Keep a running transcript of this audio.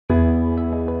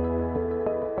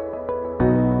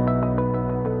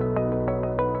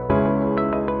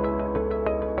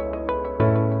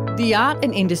the Art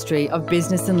and Industry of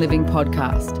Business and Living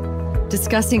podcast,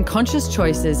 discussing conscious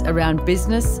choices around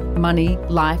business, money,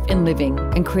 life and living,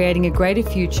 and creating a greater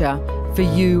future for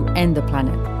you and the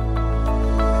planet.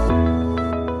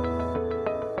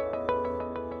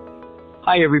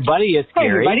 Hi, everybody. It's Gary.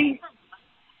 Hey, everybody.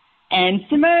 And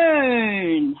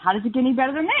Simone. How does it get any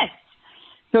better than this?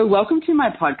 So welcome to my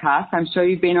podcast. I'm sure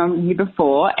you've been on here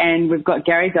before, and we've got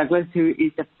Gary Douglas, who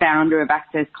is the founder of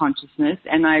Access Consciousness,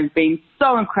 and I've been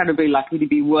so incredibly lucky to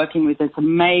be working with this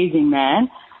amazing man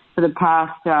for the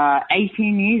past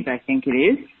 18 years, I think it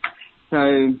is.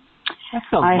 So that's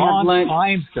a long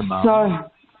time, Simone.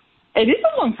 So it is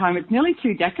a long time. It's nearly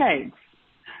 2 decades.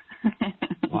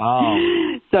 Wow.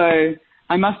 So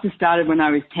I must have started when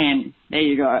I was 10. There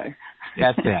you go.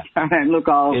 That's it. I don't look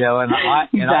old. You know, and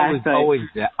exactly.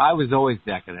 I was always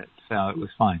decadent, so it was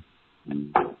fine.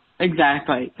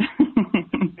 Exactly.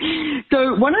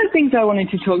 So one of the things I wanted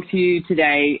to talk to you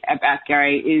today about,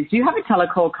 Gary, is you have a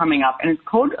telecall coming up, and it's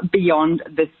called Beyond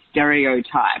the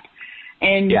Stereotype.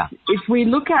 And if we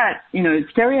look at,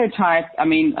 stereotypes, I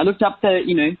mean, I looked up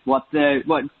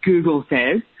what Google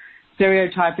says.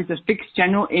 Stereotype is a fixed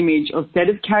general image or set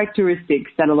of characteristics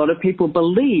that a lot of people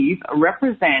believe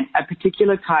represent a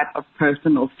particular type of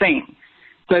person or thing.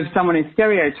 So if someone is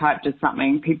stereotyped as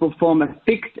something, people form a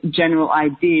fixed general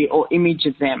idea or image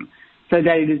of them so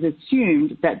that it is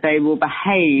assumed that they will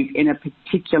behave in a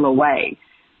particular way.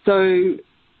 So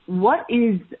what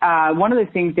is one of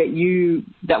the things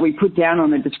that we put down on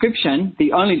the description,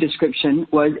 the only description,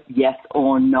 was yes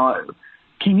or no.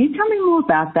 Can you tell me more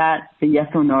about that, the yes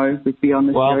or no with Beyond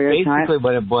the Stereotype? Well, basically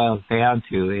what it boils down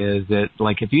to is that,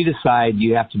 like, if you decide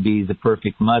you have to be the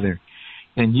perfect mother,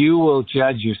 then you will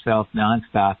judge yourself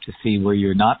nonstop to see where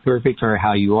you're not perfect or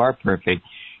how you are perfect.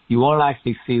 You won't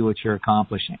actually see what you're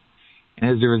accomplishing.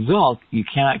 And as a result, you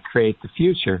cannot create the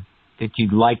future that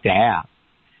you'd like to have.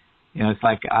 It's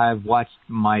like I've watched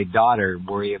my daughter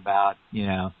worry about,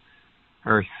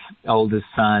 her oldest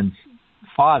son's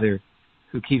father,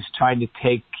 who keeps trying to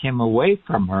take him away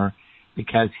from her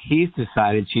because he's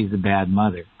decided she's a bad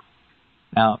mother.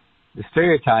 Now, the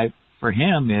stereotype for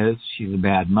him is she's a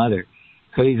bad mother.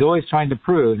 So he's always trying to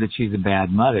prove that she's a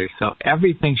bad mother. So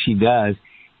everything she does,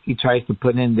 he tries to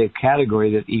put into a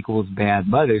category that equals bad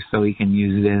mother so he can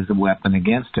use it as a weapon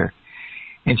against her.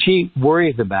 And she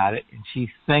worries about it, and she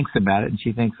thinks about it, and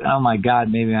she thinks, oh, my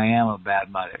God, maybe I am a bad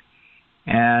mother.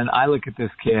 And I look at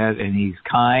this kid, and he's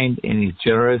kind, and he's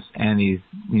generous, and he's,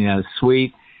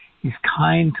 sweet. He's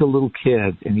kind to little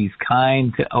kids, and he's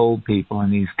kind to old people,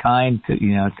 and he's kind to,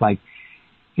 it's like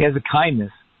he has a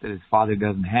kindness that his father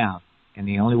doesn't have. And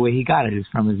the only way he got it is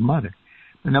from his mother.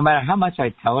 But no matter how much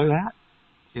I tell her that,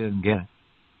 she doesn't get it.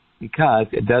 Because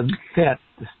it doesn't fit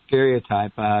the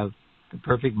stereotype of the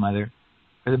perfect mother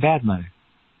or the bad mother.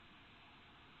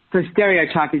 So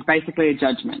stereotype is basically a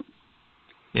judgment.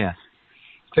 Yes.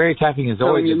 Stereotyping is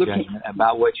always a judgment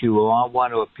about what you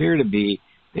want to appear to be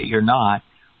that you're not,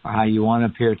 or how you want to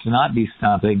appear to not be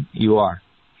something you are.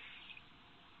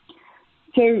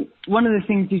 So one of the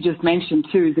things you just mentioned,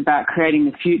 too, is about creating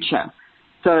the future.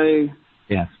 So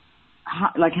yes.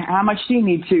 How much do you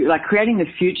need to, creating the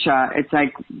future, it's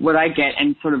like what I get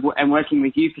and working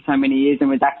with you for so many years and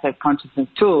with Access Consciousness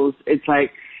tools, it's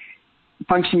like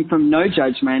functioning from no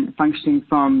judgment, functioning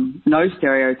from no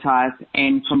stereotype,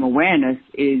 and from awareness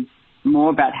is more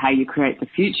about how you create the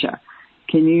future.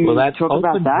 Can you talk about that? Well,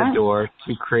 that opens the door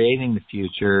to creating the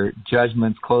future.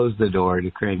 Judgments close the door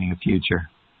to creating a future.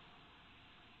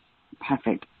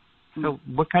 Perfect. So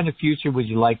what kind of future would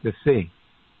you like to see?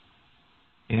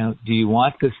 Do you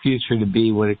want this future to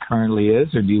be what it currently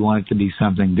is, or do you want it to be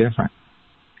something different?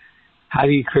 How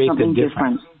do you create the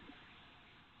difference?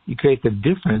 You create the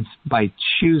difference by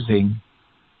choosing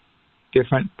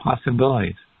different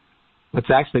possibilities. What's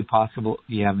actually possible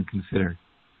you haven't considered.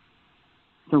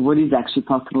 So what is actually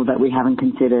possible that we haven't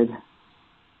considered?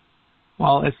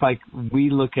 Well, it's like we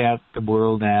look at the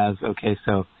world as, okay,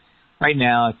 so right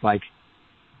now it's like,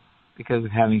 because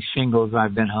of having shingles,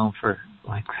 I've been home for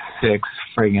like 6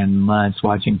 friggin' months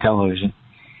watching television.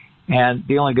 And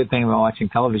the only good thing about watching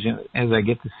television is I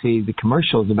get to see the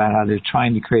commercials about how they're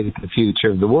trying to create the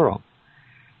future of the world.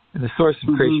 And the source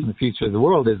of creation of the future of the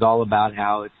world is all about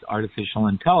how it's artificial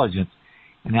intelligence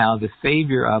and how the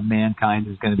savior of mankind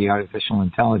is going to be artificial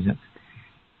intelligence.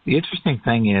 The interesting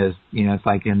thing is, it's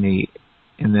like in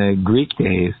the Greek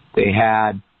days, they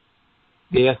had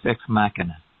Deus ex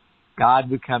machina.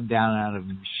 God would come down out of a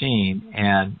machine,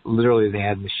 and literally they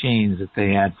had machines that they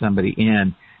had somebody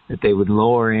in that they would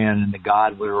lower in, and the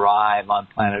God would arrive on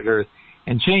planet Earth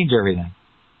and change everything.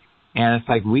 And it's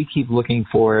like we keep looking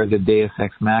for the Deus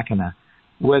ex machina,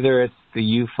 whether it's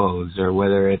the UFOs or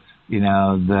whether it's,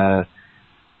 the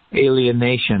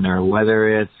alienation or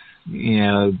whether it's,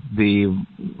 the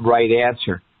right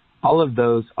answer. All of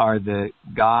those are the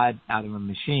God out of a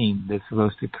machine that's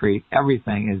supposed to create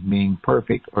everything as being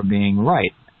perfect or being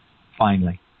right,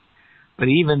 finally. But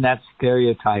even that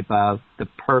stereotype of the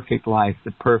perfect life,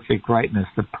 the perfect rightness,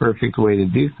 the perfect way to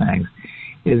do things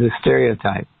is a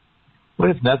stereotype. What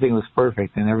if nothing was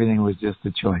perfect and everything was just a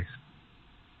choice?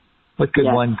 What could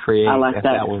one create if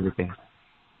that were the case?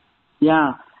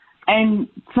 Yeah. And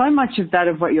so much of that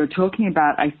of what you're talking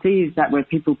about, I see, is that where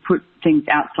people put things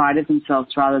outside of themselves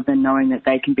rather than knowing that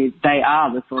they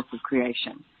are the source of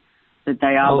creation, that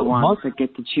they are the ones that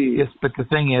get to choose. Yes, but the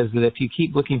thing is that if you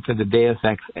keep looking for the Deus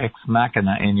ex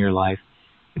machina in your life,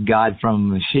 God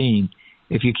from a machine,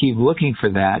 if you keep looking for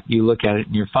that, you look at it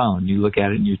in your phone, you look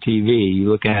at it in your TV, you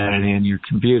look at it in your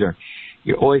computer.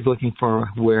 You're always looking for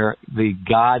where the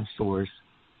God source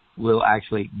will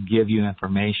actually give you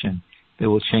information that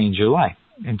will change your life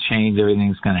and change everything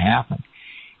that's going to happen.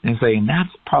 And that's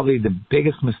probably the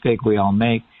biggest mistake we all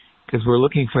make, because we're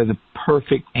looking for the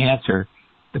perfect answer,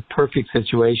 the perfect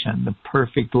situation, the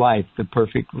perfect life, the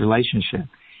perfect relationship.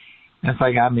 And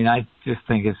I just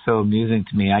think it's so amusing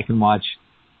to me. I can watch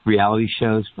reality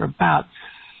shows for about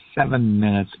 7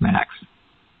 minutes max.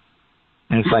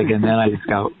 And and then I just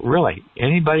go, really?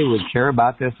 Anybody would care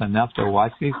about this enough to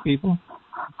watch these people?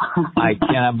 I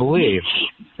cannot believe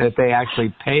that they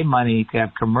actually pay money to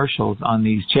have commercials on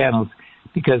these channels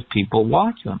because people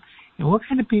watch them. And what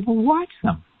kind of people watch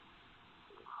them?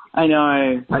 I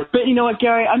know. But you know what,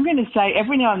 Gary? I'm going to say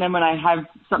every now and then when I have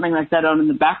something like that on in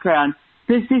the background,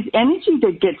 there's this energy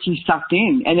that gets you sucked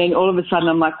in. And then all of a sudden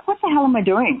I'm like, what the hell am I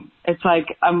doing? It's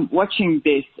like I'm watching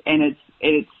this and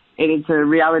it's a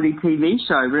reality TV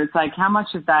show. But it's like how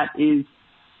much of that is,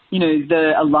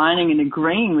 the aligning and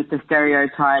agreeing with the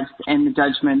stereotypes and the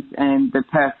judgments and the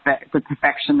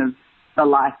perfection of the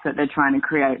life that they're trying to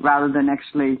create rather than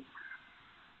actually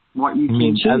what you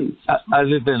can choose.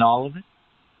 Other than all of it?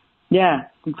 Yeah,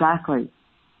 exactly.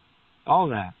 All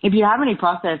that. If you have any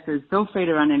processes, feel free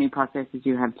to run any processes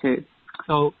you have too.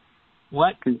 So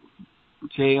what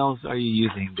jails are you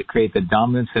using to create the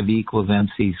dominance of E equals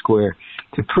MC squared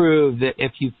to prove that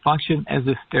if you function as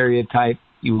a stereotype,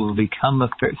 you will become a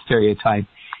stereotype,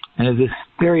 and as a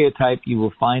stereotype, you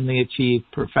will finally achieve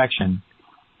perfection?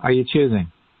 Are you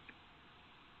choosing?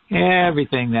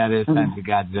 Everything that is times the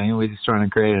God's doing, we're just trying to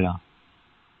create it all.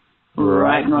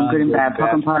 Right, wrong, good and bad, pock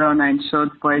and pot, all nine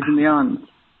shorts, boys and beyond.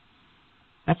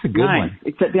 That's a good one.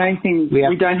 Except the only thing,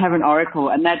 we don't have an oracle,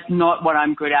 and that's not what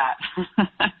I'm good at.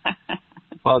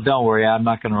 Well, don't worry, I'm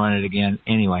not going to run it again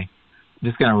anyway. I'm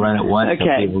just going to run it once so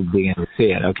people begin to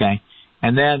see it, okay?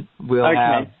 And then we'll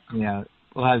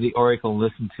have the oracle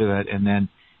listen to it and then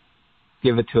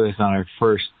give it to us on our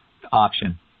first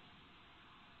option.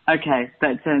 Okay,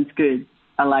 that sounds good.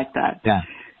 I like that. Yeah.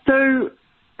 So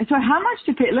how much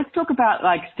do people, let's talk about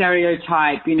like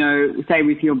stereotype, say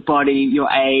with your body, your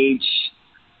age,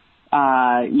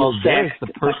 your sex,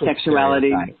 sexuality.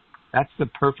 Stereotype. That's the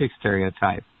perfect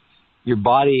stereotype. Your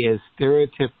body is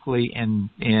stereotypically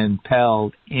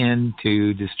impelled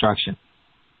into destruction.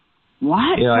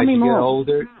 What? As you get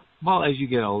older, as you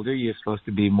get older, you're supposed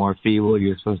to be more feeble.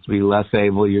 You're supposed to be less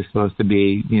able. You're supposed to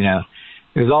be,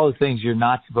 there's all the things you're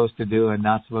not supposed to do and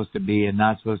not supposed to be and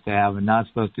not supposed to have and not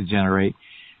supposed to generate.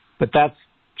 But that's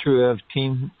true of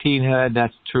teenhood.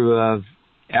 That's true of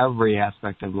every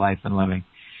aspect of life and living.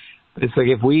 But it's like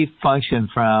if we function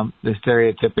from the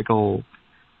stereotypical,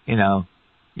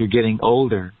 you're getting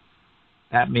older,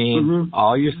 that means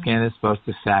all your skin is supposed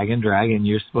to sag and drag and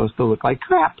you're supposed to look like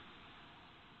crap.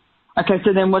 Okay,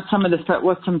 so then what's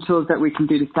some tools that we can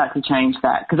do to start to change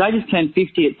that? Because I just turned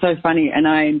 50. It's so funny, and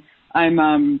I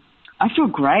feel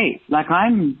great. Like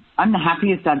I'm the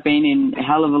happiest I've been in a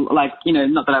hell of a,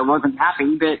 not that I wasn't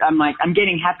happy, but I'm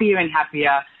getting happier and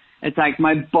happier. It's like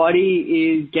my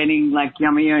body is getting like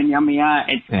yummier and yummier.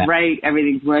 It's great.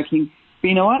 Everything's working. But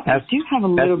you know what? I do have a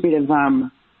little bit of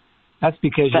That's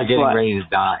because you're getting ready to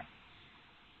die.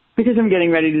 Because I'm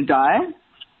getting ready to die?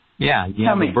 Yeah, you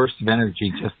have a burst of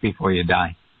energy just before you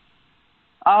die.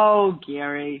 Oh,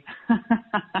 Gary.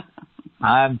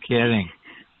 I'm kidding.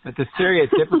 But the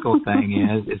stereotypical thing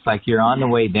is, it's like you're on the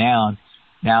way down.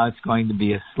 Now it's going to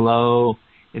be a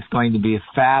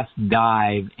fast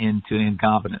dive into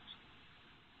incompetence.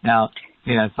 Now,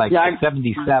 it's like at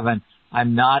 77,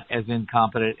 I'm not as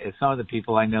incompetent as some of the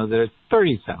people I know that are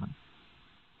 37.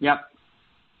 Yep.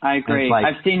 I agree.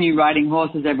 I've seen you riding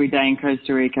horses every day in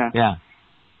Costa Rica. Yeah.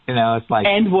 It's like...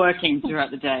 And working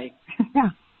throughout the day.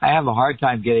 Yeah. I have a hard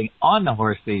time getting on the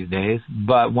horse these days,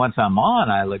 but once I'm on,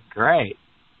 I look great.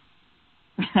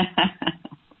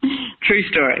 True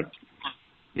story.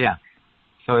 Yeah.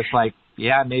 So it's like,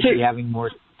 yeah, I may be having more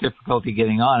difficulty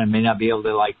getting on. I may not be able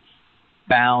to, like,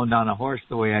 bound on a horse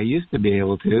the way I used to be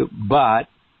able to, but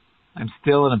I'm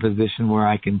still in a position where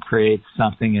I can create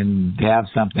something and have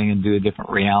something and do a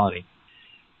different reality.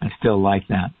 I still like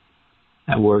that.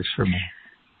 That works for me.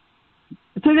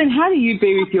 So then how do you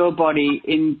be with your body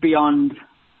in beyond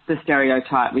the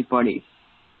stereotype with bodies?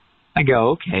 I go,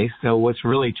 okay, so what's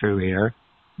really true here?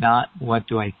 Not what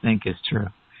do I think is true.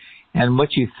 And what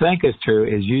you think is true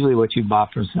is usually what you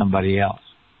bought from somebody else.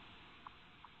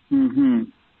 Mm-hmm.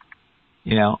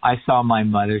 You know, I saw my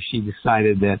mother. She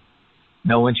decided that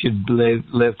no one should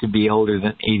live to be older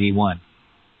than 81.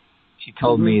 She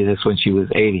told me this when she was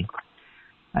 80.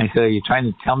 I said, are you trying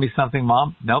to tell me something,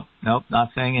 Mom? Nope, not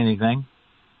saying anything.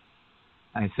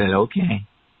 I said, okay.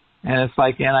 And it's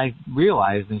like, and I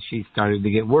realized that she started to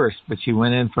get worse, but she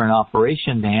went in for an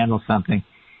operation to handle something,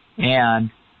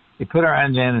 and they put her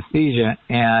under anesthesia,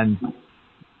 and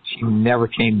she never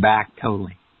came back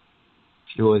totally.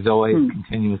 She was always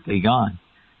continuously gone.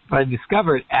 But I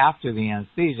discovered after the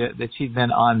anesthesia that she'd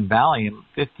been on Valium,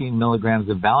 15 milligrams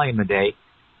of Valium a day,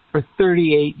 for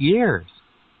 38 years.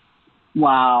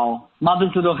 Wow.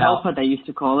 Mother's little helper, they used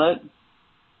to call it.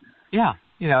 Yeah.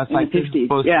 You know, it's in like it's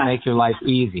supposed to make your life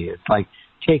easy. It's like,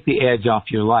 take the edge off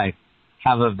your life.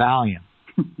 Have a Valium.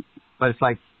 But it's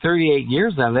like 38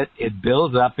 years of it, it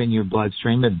builds up in your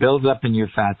bloodstream. It builds up in your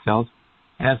fat cells.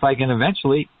 And it's like, and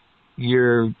eventually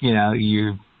your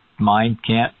mind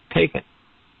can't take it.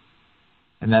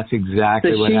 And that's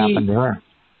exactly what happened to her.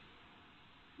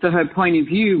 So her point of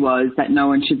view was that no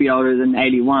one should be older than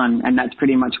 81, and that's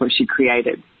pretty much what she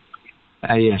created.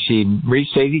 Yeah, she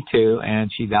reached 82,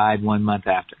 and she died 1 month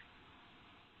after.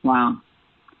 Wow.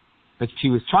 But she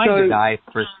was trying to die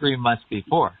for 3 months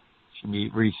before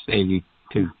she reached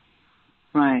 82.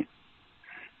 Right.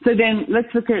 So then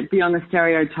let's look at beyond the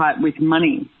stereotype with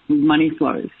money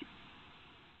flows.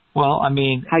 Well, I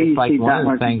mean, it's like one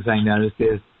of the things I noticed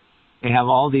is they have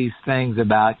all these things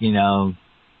about, you know,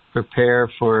 prepare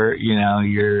for, you know,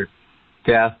 your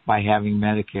death by having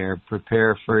Medicare,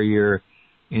 prepare for your,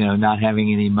 you know, not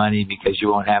having any money because you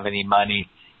won't have any money.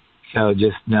 So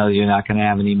just know you're not going to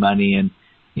have any money and,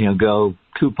 you know, go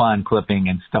coupon clipping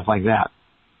and stuff like that.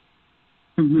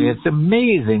 Mm-hmm. It's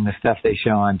amazing the stuff they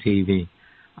show on TV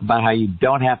about how you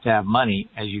don't have to have money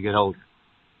as you get older.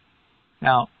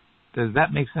 Now, does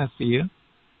that make sense to you?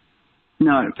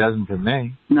 No. It doesn't to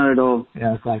me. Not at all. You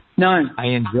know, it's like, no. I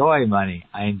enjoy money.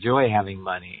 I enjoy having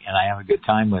money, and I have a good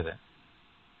time with it.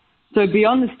 So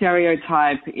beyond the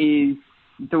stereotype is,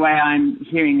 the way I'm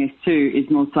hearing this too,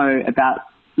 is more so about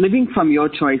living from your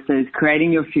choices,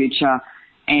 creating your future,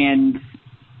 and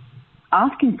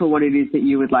asking for what it is that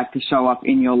you would like to show up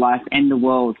in your life and the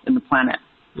world and the planet.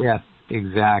 Yes,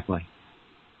 exactly.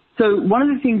 So one of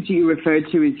the things you referred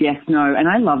to is yes, no, and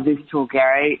I love this tool,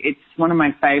 Gary. It's one of my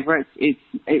favorites. It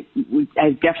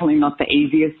is definitely not the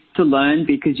easiest to learn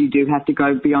because you do have to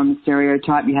go beyond the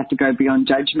stereotype. You have to go beyond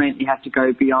judgment. You have to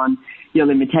go beyond your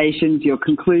limitations, your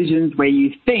conclusions, where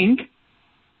you think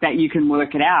that you can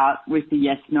work it out with the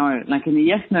yes, no. Like in the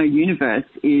yes, no universe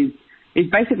is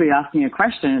basically asking a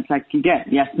question. It's like you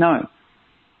get yes, no.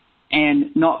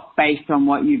 And not based on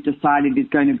what you've decided is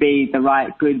going to be the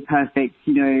right, good, perfect,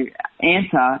 you know,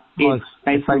 answer. Well, it's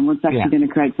based on what's actually going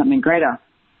to create something greater.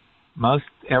 Most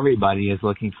everybody is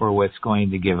looking for what's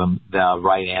going to give them the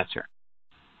right answer.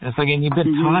 And it's like, and you've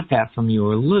been taught that from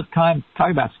your little time.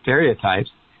 Talk about stereotypes.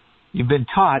 You've been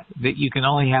taught that you can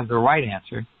only have the right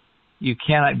answer. You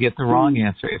cannot get the wrong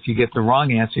answer. If you get the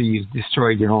wrong answer, you've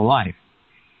destroyed your whole life.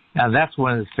 Now, that's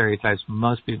one of the stereotypes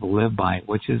most people live by,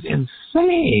 which is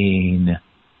insane.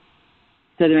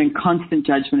 So they're in constant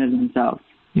judgment of themselves.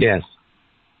 Yes.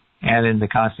 And in the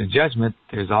constant judgment,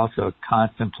 there's also a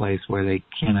constant place where they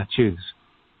cannot choose.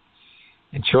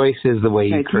 And choice is the way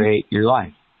you create your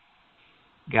life.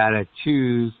 You got to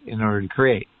choose in order to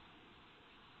create.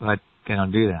 But they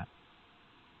don't do that.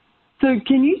 So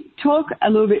can you talk a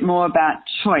little bit more about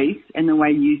choice and the way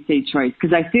you see choice?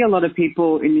 Because I see a lot of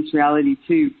people in this reality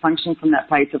too function from that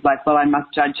place of like, well, I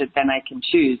must judge it, then I can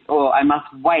choose. Or I must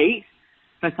wait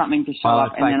for something to show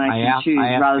up and then I can choose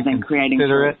rather than creating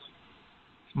choice.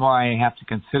 It's more I have to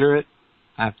consider it,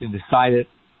 I have to decide it,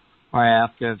 or I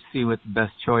have to see what the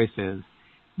best choice is,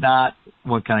 not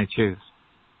what can I choose.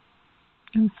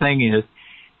 And the thing is,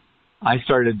 I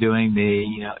started doing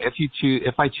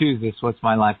if I choose this, what's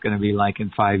my life going to be like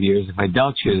in 5 years? If I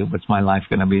don't choose it, what's my life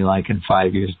going to be like in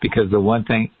 5 years? Because the one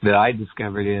thing that I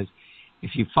discovered is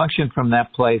if you function from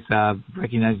that place of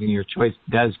recognizing your choice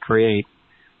does create,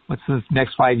 what's the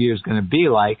next 5 years going to be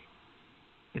like,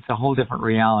 it's a whole different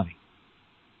reality.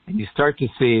 And you start to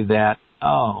see that,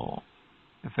 oh,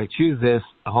 if I choose this,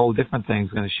 a whole different thing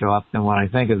is going to show up than what I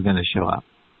think is going to show up.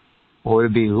 What would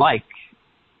it be like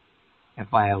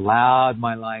if I allowed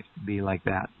my life to be like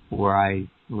that, where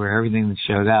everything that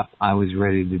showed up, I was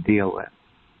ready to deal with?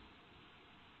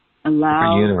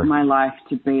 Allow my life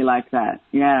to be like that.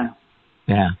 Yeah.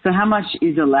 Yeah. So how much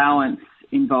is allowance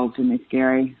involved in this,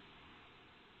 Gary?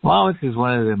 Allowance is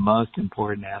one of the most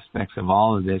important aspects of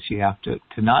all of this. You have to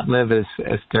not live as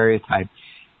a stereotype.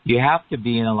 You have to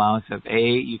be an allowance of A,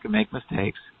 you can make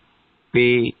mistakes.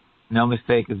 B, no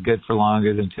mistake is good for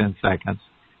longer than 10 seconds.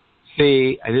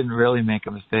 C, I didn't really make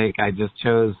a mistake. I just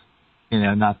chose,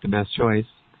 not the best choice.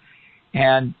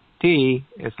 And D,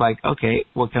 it's like, okay,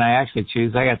 what can I actually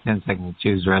choose? I got 10 seconds to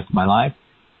choose the rest of my life.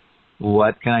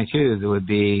 What can I choose? It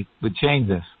would change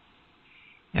this.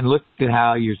 And look at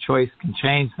how your choice can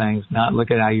change things, not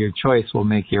look at how your choice will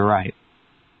make you right.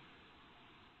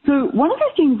 So one of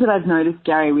the things that I've noticed,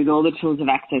 Gary, with all the tools of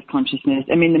access consciousness,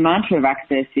 the mantra of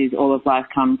access is all of life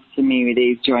comes to me with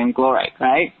ease, joy, and glory,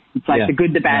 right? It's like the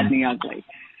good, the bad, and the ugly.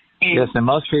 And, yes, and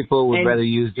most people would rather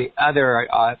use the other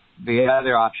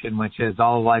option, which is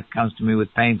all of life comes to me with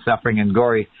pain, suffering, and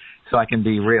glory, so I can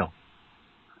be real.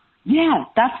 Yeah,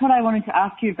 that's what I wanted to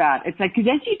ask you about. It's like, because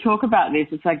as you talk about this,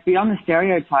 it's like beyond the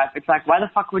stereotype, it's like, why the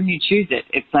fuck wouldn't you choose it?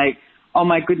 It's like, oh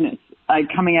my goodness, like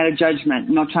coming out of judgment,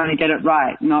 not trying to get it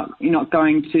right, not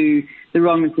going to the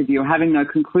wrongness of you, or having no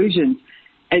conclusions.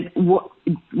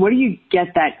 What do you get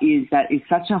that is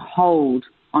such a hold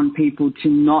on people to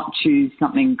not choose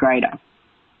something greater?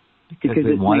 Because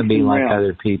they want to be like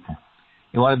other people.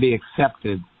 They want to be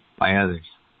accepted by others,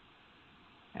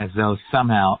 as though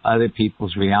somehow other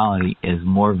people's reality is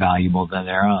more valuable than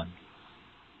their own.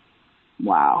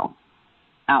 Wow.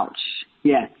 Ouch.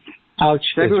 Yes. Ouch,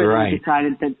 so is right. Everyone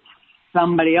decided that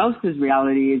somebody else's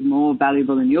reality is more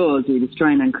valuable than yours. We destroy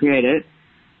and uncreate it.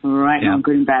 Right now,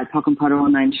 good and bad, pock and pot, all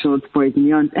nine shorts, boys and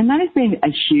beyond. And that has been a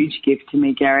huge gift to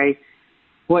me, Gary.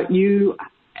 What you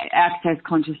access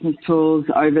consciousness tools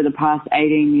over the past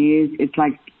 18 years, it's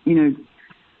like,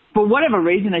 for whatever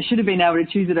reason, I should have been able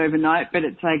to choose it overnight, but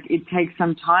it's like it takes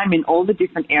some time in all the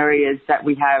different areas that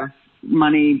we have: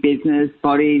 money, business,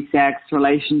 body, sex,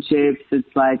 relationships.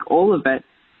 It's like all of it,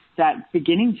 that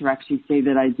beginning to actually see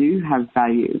that I do have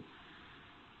value.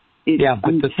 But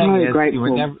the thing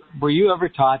is, were you ever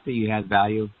taught that you had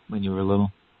value when you were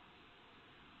little?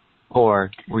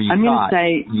 Or were you taught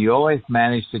you always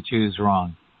managed to choose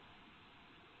wrong?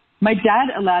 My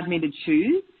dad allowed me to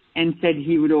choose and said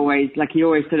he would always, he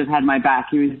always sort of had my back.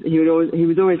 He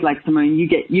was always like, Simone, you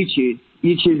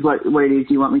choose what it is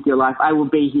you want with your life. I will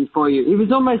be here for you. It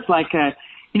was almost like if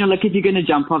you're going to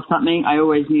jump off something, I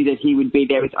always knew that he would be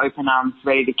there with open arms,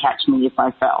 ready to catch me if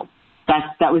I fell.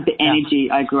 That was the energy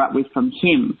I grew up with from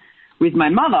him. With my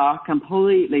mother,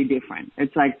 completely different.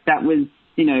 It's like that was,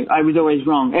 I was always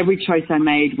wrong. Every choice I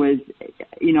made was,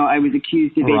 I was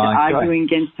accused of either arguing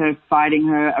against her, fighting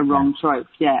her, a wrong choice.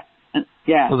 Yeah.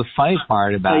 Well, the funny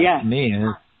part about me is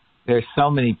there's so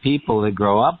many people that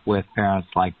grow up with parents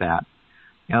like that.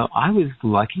 I was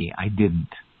lucky I didn't.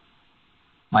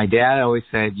 My dad always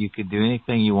said, you could do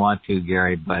anything you want to,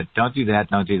 Gary, but don't do that,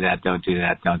 don't do that, don't do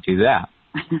that, don't do that.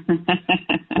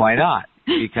 Why not?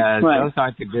 Because those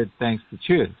aren't the good things to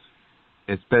choose.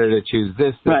 It's better to choose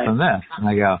this and this. And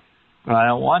I go, but I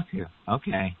don't want to.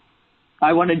 Okay.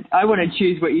 I want to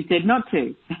choose what you said not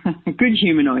to. Good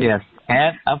humanoid. Yes.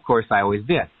 And, of course, I always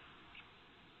did.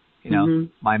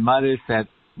 My mother said,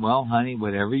 well, honey,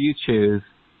 whatever you choose,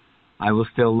 I will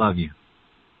still love you.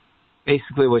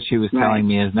 Basically what she was telling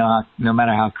me is no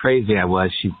matter how crazy I was,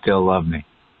 she'd still love me.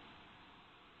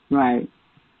 Right.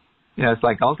 It's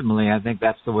like ultimately I think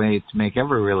that's the way to make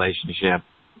every relationship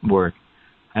work.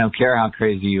 I don't care how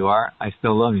crazy you are, I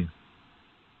still love you.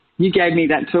 You gave me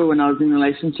that tool when I was in a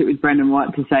relationship with Brendan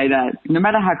Watt to say that no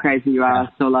matter how crazy you are, I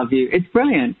still love you. It's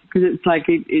brilliant because it's like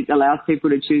it allows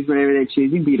people to choose whatever they're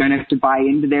choosing, but you don't have to buy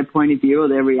into their point of view or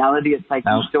their reality. It's like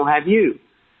you still have you.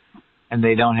 And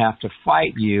they don't have to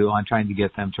fight you on trying to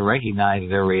get them to recognize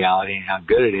their reality and how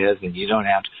good it is, and you don't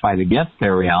have to fight against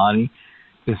their reality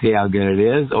to see how good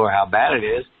it is or how bad it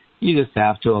is. You just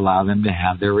have to allow them to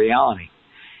have their reality.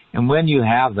 And when you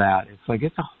have that, it's like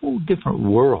it's a whole different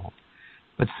world.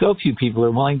 But so few people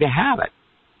are willing to have it.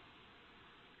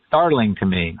 Startling to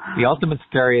me. The ultimate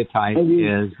stereotype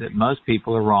is that most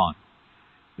people are wrong.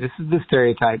 This is the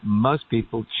stereotype most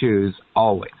people choose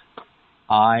always.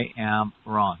 I am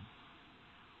wrong.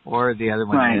 Or the other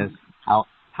one is,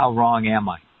 how wrong am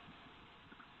I?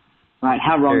 right?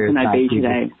 How wrong can I be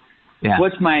today? Yeah.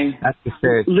 What's my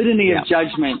litany of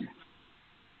judgment?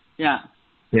 Yeah.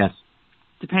 Yes.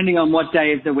 Depending on what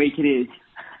day of the week it is.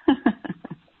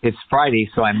 It's Friday,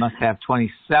 so I must have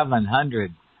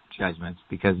 2,700 judgments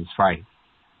because it's Friday.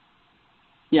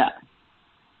 Yeah.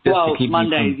 Just well,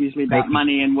 Monday is usually about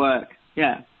money and work.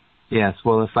 Yeah. Yes.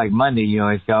 Well, it's like Monday. You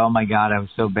always go, oh, my God, I was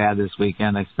so bad this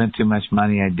weekend. I spent too much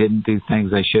money. I didn't do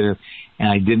things I should have, and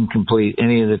I didn't complete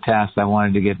any of the tasks I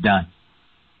wanted to get done.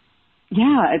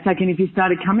 Yeah, it's like, and if you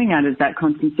started coming out of that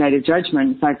constant state of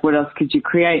judgment, it's like, what else could you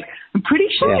create? I'm pretty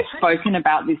sure I've spoken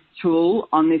about this tool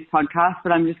on this podcast,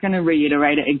 but I'm just going to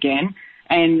reiterate it again.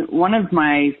 And one of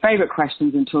my favorite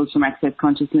questions and tools from Access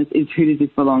Consciousness is, who does this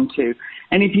belong to?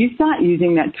 And if you start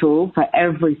using that tool for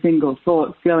every single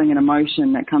thought, feeling, and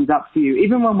emotion that comes up for you,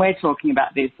 even when we're talking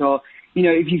about this, or, you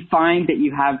know, if you find that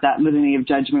you have that litany of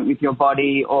judgment with your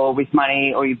body or with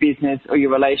money or your business or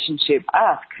your relationship,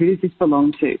 ask, who does this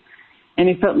belong to? And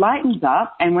if it lightens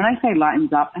up, and when I say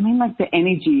lightens up, I mean like the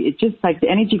energy, it just like the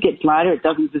energy gets lighter. It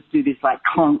doesn't just do this like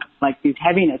clunk, like this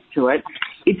heaviness to it.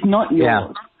 It's not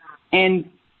yours. Yeah. And,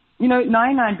 you know,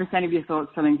 99% of your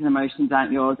thoughts, feelings, and emotions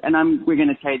aren't yours. And we're going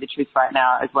to tell you the truth right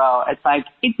now as well. It's like,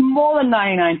 it's more than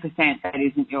 99% that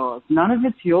isn't yours. None of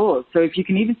it's yours. So if you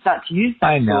can even start to use that,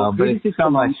 I know, but it's so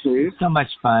much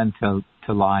fun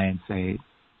to lie and say.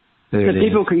 So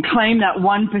people can claim that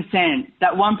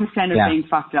 1%, of being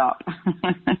fucked up.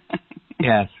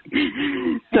 Yes.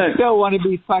 So I still want to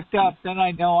be fucked up. Then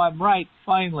I know I'm right.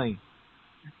 Finally,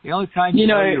 the only time you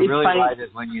know you're really right is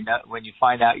when you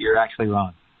find out you're actually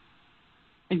wrong.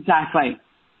 Exactly.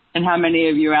 And how many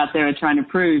of you out there are trying to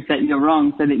prove that you're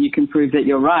wrong so that you can prove that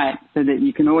you're right, so that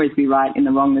you can always be right in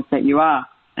the wrongness that you are.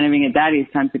 And having a daddy is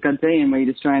time to God and where you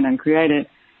destroy and uncreate it.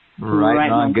 Right,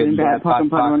 on, good and bad, pop,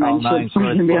 all nine shorts,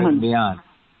 and beyond.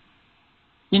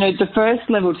 You know, the first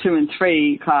level 2 and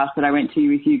 3 class that I went to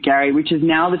with you, Gary, which is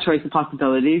now the Choice of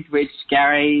Possibilities, which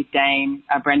Gary, Dane,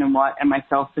 Brendan Watt, and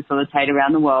myself facilitate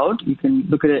around the world. You can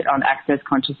look at it on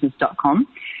accessconsciousness.com.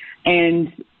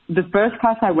 And the first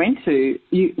class I went to,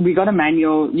 we got a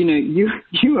manual. You know,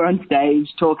 you were on stage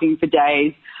talking for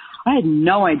days. I had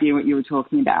no idea what you were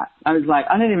talking about. I was like,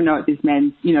 I don't even know what this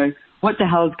meant. You know, what the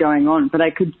hell's going on? But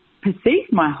I could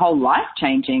perceive my whole life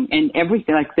changing, and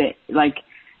everything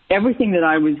everything that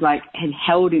I was like had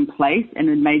held in place and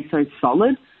had made so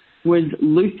solid was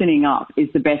loosening up, is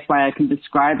the best way I can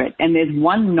describe it. And there's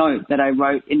one note that I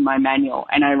wrote in my manual,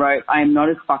 and I wrote, I am not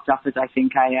as fucked up as I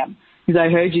think I am. Because I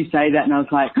heard you say that and I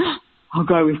was like, I'll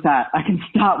go with that. I can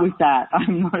start with that.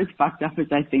 I'm not as fucked up as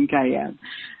I think I am.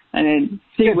 And then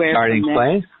see where starting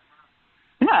place.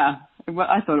 Yeah. Well,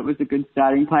 I thought it was a good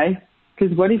starting place.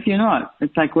 Because what if you're not?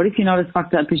 It's like, what if you're not as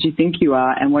fucked up as you think you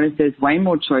are? And what if there's way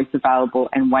more choice available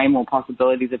and way more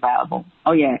possibilities available?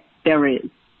 Oh, yeah, there is.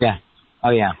 Yeah.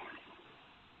 Oh, yeah.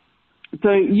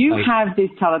 So you have this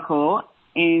telecall,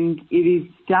 and it is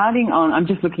starting on, I'm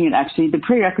just looking at actually, the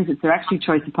prerequisites are actually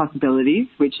Choice of Possibilities,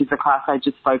 which is the class I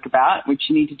just spoke about, which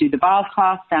you need to do the bars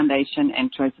class, foundation,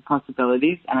 and Choice of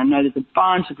Possibilities. And I know there's a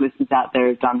bunch of listeners out there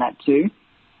who've done that too.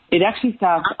 It actually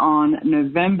starts on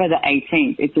November the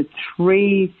 18th. It's a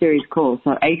 3-series course,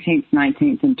 so 18th,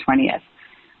 19th, and 20th,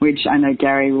 which I know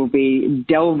Gary will be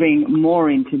delving more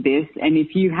into this. And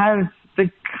if you have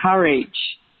the courage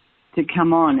to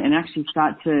come on and actually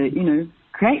start to, you know,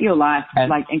 create your life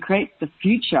and create the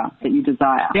future that you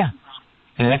desire. Yeah.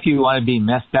 And if you want to be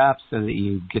messed up so that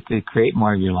you get to create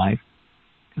more of your life,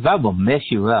 because I will mess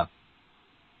you up.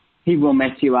 He will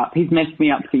mess you up. He's messed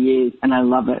me up for years, and I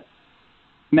love it.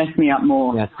 Mess me up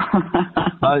more. Yes.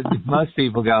 Most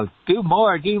people go, do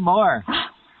more.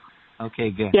 Okay,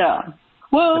 good. Yeah.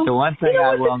 Well, but the one thing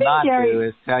I will not do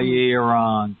is tell you you're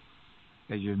wrong,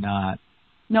 because you're not.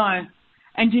 No.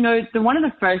 And, you know, one of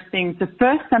the first things, the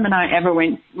first seminar I ever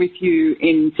went with you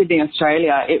in Sydney,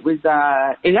 Australia, it was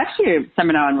actually a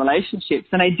seminar on relationships.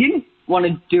 And I didn't want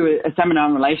to do a seminar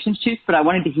on relationships, but I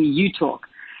wanted to hear you talk.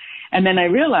 And then I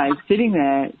realized sitting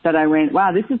there that I went,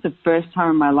 wow, this is the first time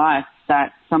in my life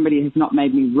that somebody has not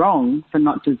made me wrong for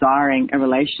not desiring a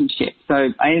relationship. So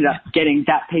I ended up getting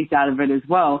that piece out of it as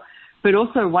well. But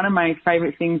also one of my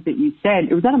favorite things that you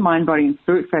said, it was at a Mind, Body and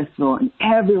Spirit Festival, and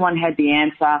everyone had the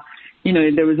answer. You know,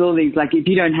 there was all these, like, if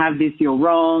you don't have this, you're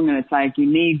wrong. And it's like,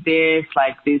 you need this,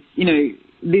 like this, you know,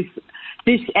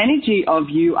 this energy of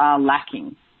you are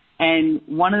lacking. And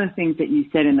one of the things that you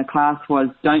said in the class was,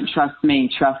 don't trust me,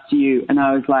 trust you. And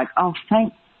I was like, oh,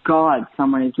 thank God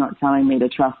someone is not telling me to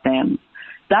trust them.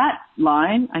 That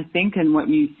line, I think, and what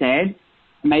you said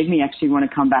made me actually want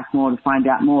to come back more to find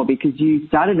out more, because you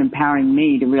started empowering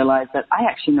me to realize that I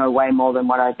actually know way more than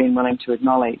what I've been willing to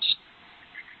acknowledge.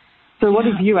 So what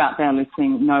if you out there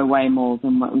listening know way more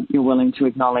than what you're willing to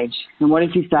acknowledge? And what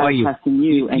if you start trusting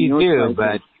you and your choices?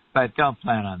 You do, but don't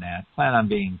plan on that. Plan on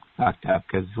being fucked up,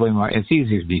 because it's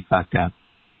easier to be fucked up.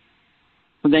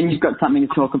 Well, then you've got something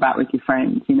to talk about with your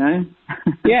friends, you know?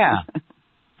 Yeah.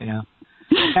 You know.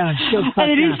 And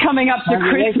it is coming up to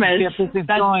Christmas. Relationship isn't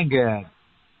going good.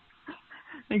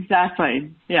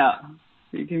 Exactly. Yeah.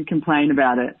 You can complain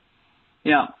about it.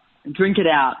 Yeah. Drink it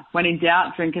out. When in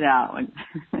doubt, drink it out.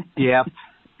 Yep.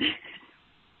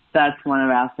 That's one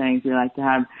of our things we like to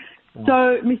have. Yeah.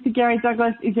 So, Mr. Gary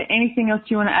Douglas, is there anything else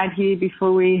you want to add here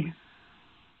before we...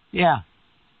 Yeah.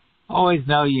 Always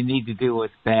know you need to do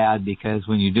what's bad, because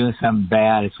when you're doing something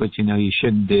bad, it's what you know you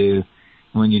shouldn't do.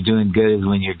 When you're doing good is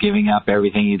when you're giving up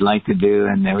everything you'd like to do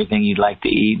and everything you'd like to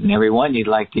eat and everyone you'd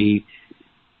like to eat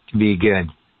to be good,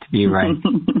 to be right.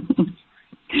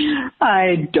 I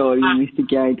adore you, Mr.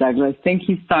 Gary Douglas. Thank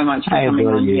you so much for coming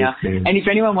on here. Too. And if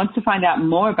anyone wants to find out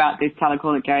more about this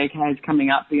telecall that Gary has coming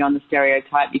up beyond the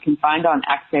stereotype, you can find it on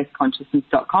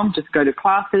accessconsciousness.com. Just go to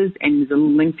classes and there's a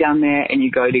link down there and you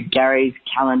go to Gary's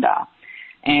calendar.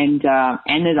 And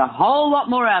there's a whole lot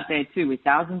more out there too, with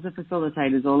thousands of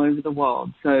facilitators all over the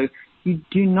world. So you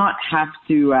do not have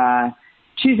to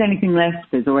choose anything less.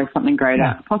 There's always something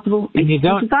greater possible. And you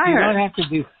don't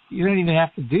even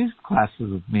have to do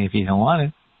classes with me if you don't want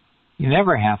it. You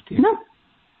never have to. No.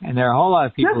 And there are a whole lot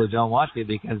of people who don't want to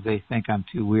because they think I'm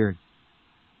too weird.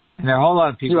 And there are a whole lot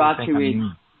of people who think I'm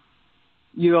mean.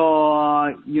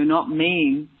 You're not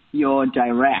mean. You're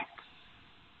direct,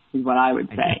 is what I would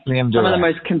say. Some of the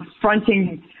most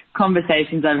confronting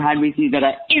conversations I've had with you that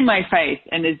are in my face,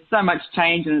 and there's so much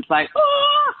change, and it's like,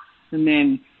 oh, and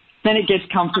then it gets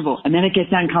comfortable, and then it gets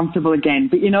uncomfortable again.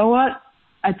 But you know what?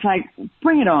 It's like,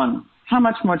 bring it on. How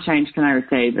much more change can I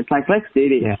receive? It's like, let's do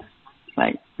this. Yeah.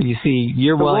 Like, you see,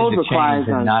 you're willing to change,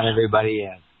 and not everybody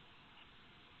is.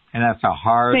 And that's a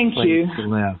hard place to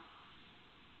live.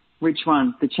 Which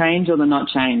one? The change or the not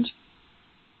change?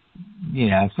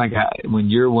 Yeah, it's like when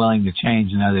you're willing to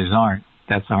change and others aren't,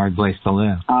 that's a hard place to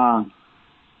live.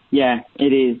 Yeah,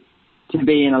 it is. To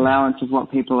be in allowance of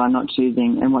what people are not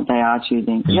choosing and what they are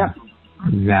choosing. Yeah.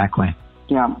 Yep. Exactly.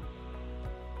 Yeah.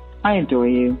 I adore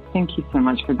you. Thank you so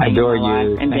much for being in my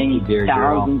life and being in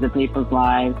thousands of people's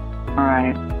lives. All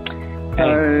right.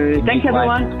 So thanks,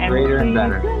 everyone. And greater and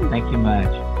better. Thank you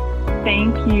much.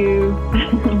 Thank you.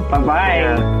 Bye-bye.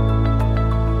 Yeah.